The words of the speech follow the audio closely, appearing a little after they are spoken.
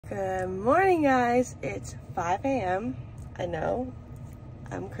Good morning, guys. It's 5 a.m. I know,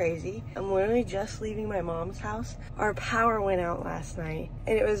 I'm crazy. I'm literally just leaving my mom's house. Our power went out last night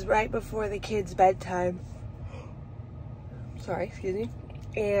and it was right before the kids' bedtime. Sorry, excuse me.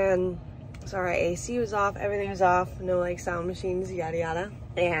 And so our AC was off, everything was off, no like sound machines, yada yada.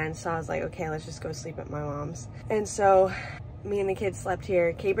 And so I was like, okay, let's just go sleep at my mom's. And so me and the kids slept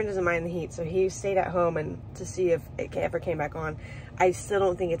here. Capron doesn't mind the heat, so he stayed at home and to see if it ever came back on. I still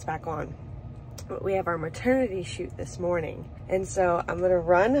don't think it's back on. But we have our maternity shoot this morning. And so I'm gonna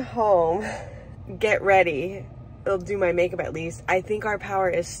run home, get ready. It'll do my makeup at least. I think our power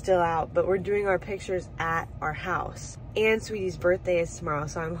is still out, but we're doing our pictures at our house. And Sweetie's birthday is tomorrow,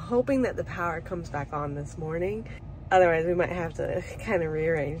 so I'm hoping that the power comes back on this morning. Otherwise, we might have to kind of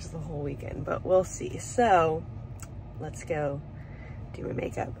rearrange the whole weekend, but we'll see. So let's go do my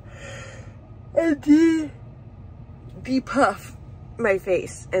makeup. I did depuff my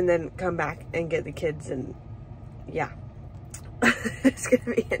face and then come back and get the kids, and yeah, it's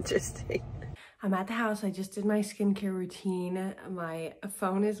gonna be interesting. I'm at the house. I just did my skincare routine. My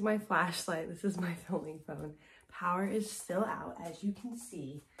phone is my flashlight. This is my filming phone. Power is still out, as you can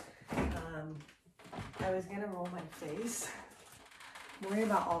see. I was gonna roll my face. I'm worried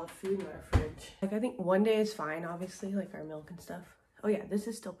about all the food in our fridge. Like, I think one day is fine, obviously, like our milk and stuff. Oh yeah, this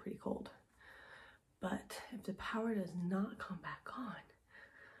is still pretty cold. But if the power does not come back on,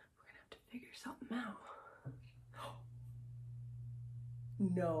 we're gonna have to figure something out.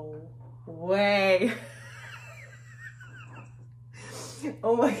 No way.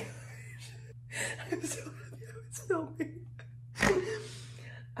 Oh my gosh. I'm so happy I was filming.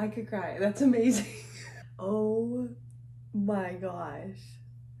 I could cry. That's amazing. Oh my gosh.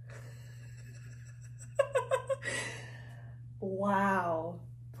 Wow.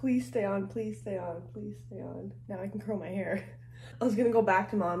 Please stay on, please stay on, please stay on. Now I can curl my hair. I was gonna go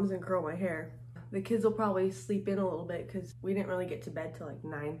back to mom's and curl my hair. The kids will probably sleep in a little bit because we didn't really get to bed till like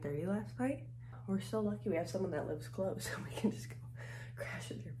 9:30 last night. We're so lucky we have someone that lives close, so we can just go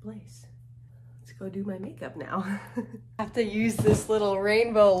crash at their place. Let's go do my makeup now. I have to use this little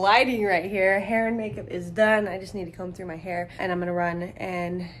rainbow lighting right here. Hair and makeup is done. I just need to comb through my hair, and I'm gonna run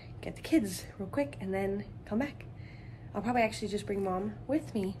and get the kids real quick and then come back. I'll probably actually just bring mom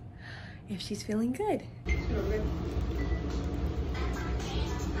with me if she's feeling good.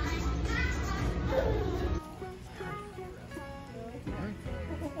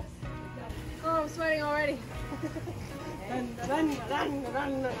 Oh, I'm sweating already.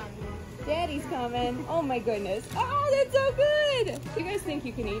 Daddy's coming. Oh my goodness. Oh, that's so good. You guys think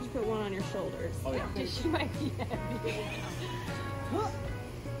you can each put one on your shoulders? Oh yeah. Because she might be heavy.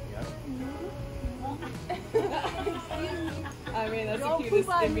 I mean, that's the cutest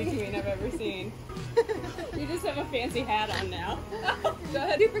in-between I've ever seen. You just have a fancy hat on now. Go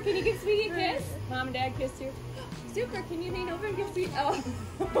ahead. Super, can you give Sweetie a kiss? Mom and Dad kiss you. Super, can you lean over and give Sweetie? Oh.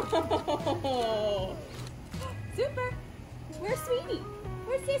 Super. Where's Sweetie?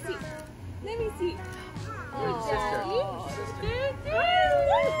 Where's Sissy? Let me see. Oh, sister.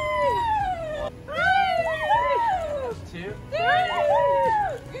 Two.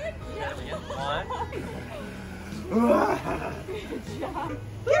 Good job. One. Good job.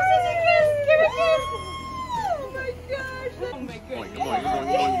 Give us a kiss. Give a kiss. Oh my gosh. Oh my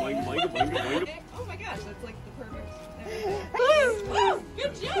goodness. Oh my gosh, that's like the perfect.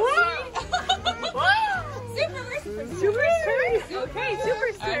 Good job. Super, Super's turn. Okay,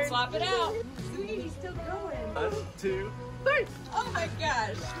 Super's turn. All right, swap it out. Sweetie's still going. 1, 2, 3. Oh my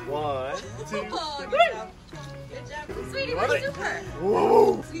gosh. 1, 2, Oh, 3. good job. Good job. Sweetie, where's Super?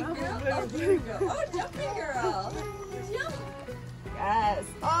 Whoa. Sweet girl. Oh, there you go. Oh, jumping girl. Jump. Yes.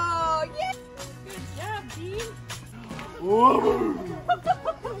 Oh, yeah. Good job, Dean. Whoa.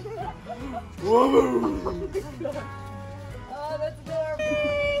 Whoa. Oh, that's adorable.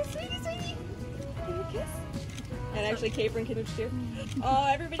 Hey, sweetie. Can you kiss? And actually, Capron can too. Oh,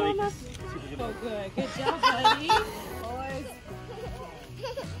 everybody. Oh, good. Good job, buddy. Boys.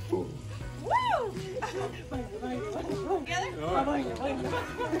 Woo! Together?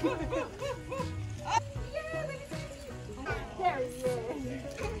 There he is.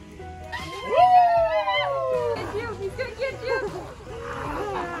 Woo! Get you. He's gonna get you.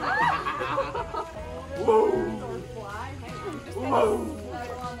 Whoa. Whoa.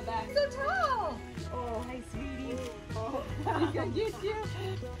 So tall. Oh, hi, sweetie. Oh, he's gonna get you.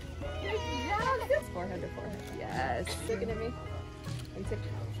 Yes. Forehead to forehead. Yes. Looking at me.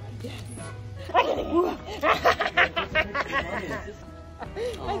 Yes.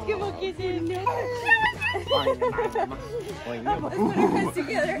 Let's give a kiss in. Let's put our heads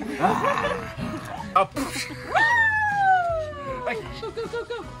together. Go, go, go,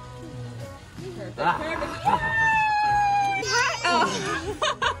 go. Perfect, perfect. Oh.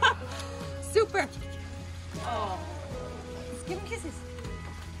 Super. Oh. Let's give him kisses.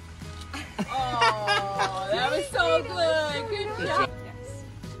 Oh, that was so good. Good job. Yes.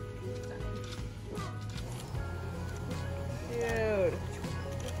 Dude.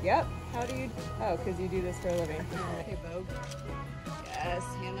 Yep. How do you? Oh, because you do this for a living. Okay, Vogue. Yes,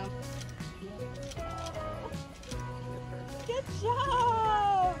 hand up. Good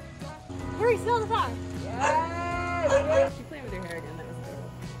job. Hurry, smell the song. Yes. She's playing with her hair again. That was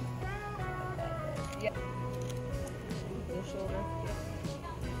good. Yep. Your shoulder. Yep.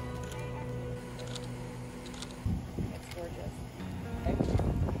 That's gorgeous. Okay.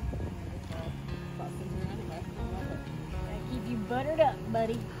 Tossing her anyway. I love it. Gotta keep you buttered up,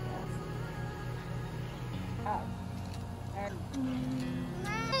 buddy. Oh.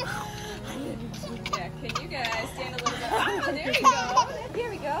 Yeah, can you guys stand a little bit? Ah, there you go. Here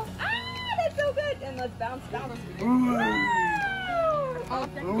we go. Ah, that's so good. And let's bounce, bounce. Oh,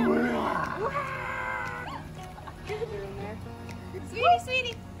 Sweetie,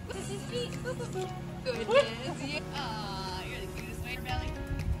 sweetie. This is sweet. Boop, boop, boop. goodness. Yeah. Aw, you're the cutest way, belly.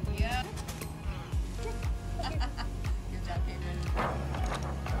 Yep. Good job, Cameron.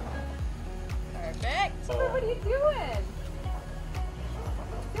 Perfect. Super, what are you doing?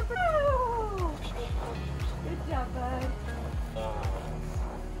 Super. Good job, bud.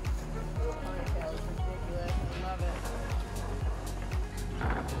 Ponytail is ridiculous. I love it.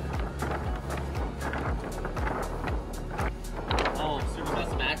 Oh, Super got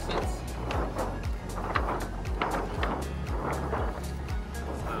some accents.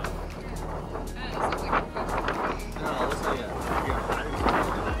 No, looks like you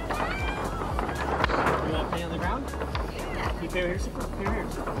want to play on the ground? Yeah. You play here, Super? Play here.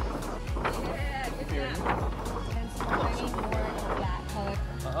 Yeah, good job.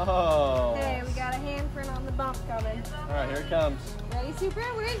 Oh. Hey, we got a handprint on the bump coming. All right, here it comes. Ready, Super?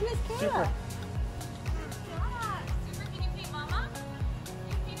 Where's Miss Kayla? Super. Super, can you paint Mama? Can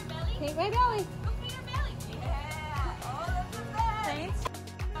you paint her belly? Paint my belly. Go paint her belly. Yeah. Oh, that's the best. Thanks.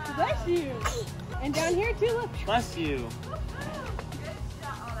 Bless you. And down here too, look. Bless you. Good job.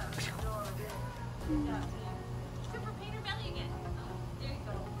 Oh, that was adorable. Good job, team. Super, paint her belly again. There you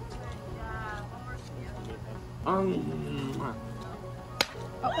go. Good job. One more smear.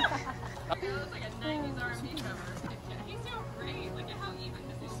 It looks like a 90s R&B cover. He's doing great. Look at how even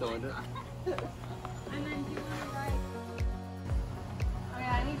this is. So into it. And then do it right. Oh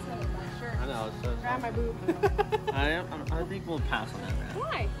yeah, I need some of that shirt. I know. It's Grab my boob. I think we'll pass on that, man.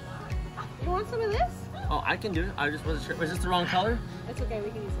 Why? You want some of this? Oh, I can do it. I just wasn't sure. Was this the wrong color? It's okay,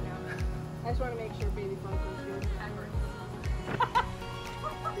 we can use it now. I just want to make sure baby funky's good.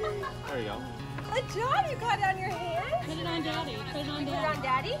 There you go. Good job, you got it on your hand. Put it on Daddy. Put it on Put it Daddy. on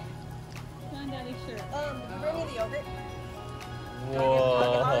Daddy. Put it on Daddy's shirt. Bring me the yogurt.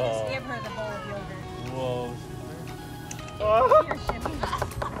 Whoa. I'll just give her the bowl of yogurt. Whoa. Here, Shimmy.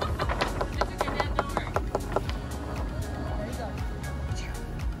 It's okay, Dad. Don't worry. There you go.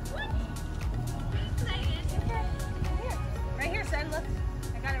 Here. Right here, son, look.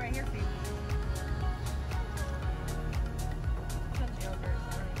 I got it right here for you. Some yogurt.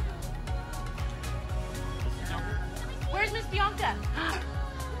 Where's Miss Bianca?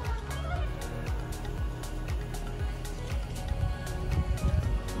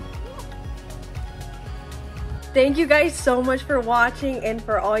 Thank you guys so much for watching and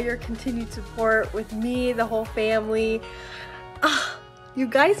for all your continued support with me, the whole family. You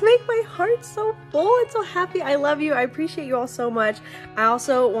guys make my heart so full and so happy. I love you. I appreciate you all so much. I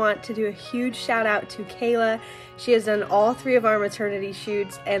also want to do a huge shout out to Kayla. She has done all 3 of our maternity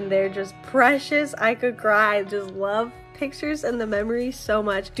shoots and they're just precious. I could cry. I just love pictures and the memories so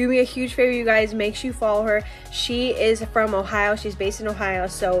much. Do me a huge favor, you guys. Make sure you follow her. She is from Ohio. She's based in Ohio.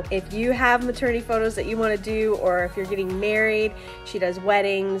 So if you have maternity photos that you want to do, or if you're getting married, she does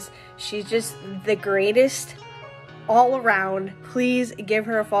weddings. She's just the greatest all around. Please give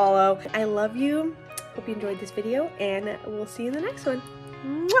her a follow. I love you. Hope you enjoyed this video and we'll see you in the next one.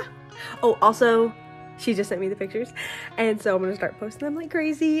 Mwah! Oh, also, she just sent me the pictures, and so I'm gonna start posting them like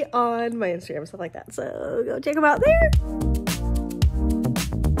crazy on my Instagram and stuff like that. So go check them out there.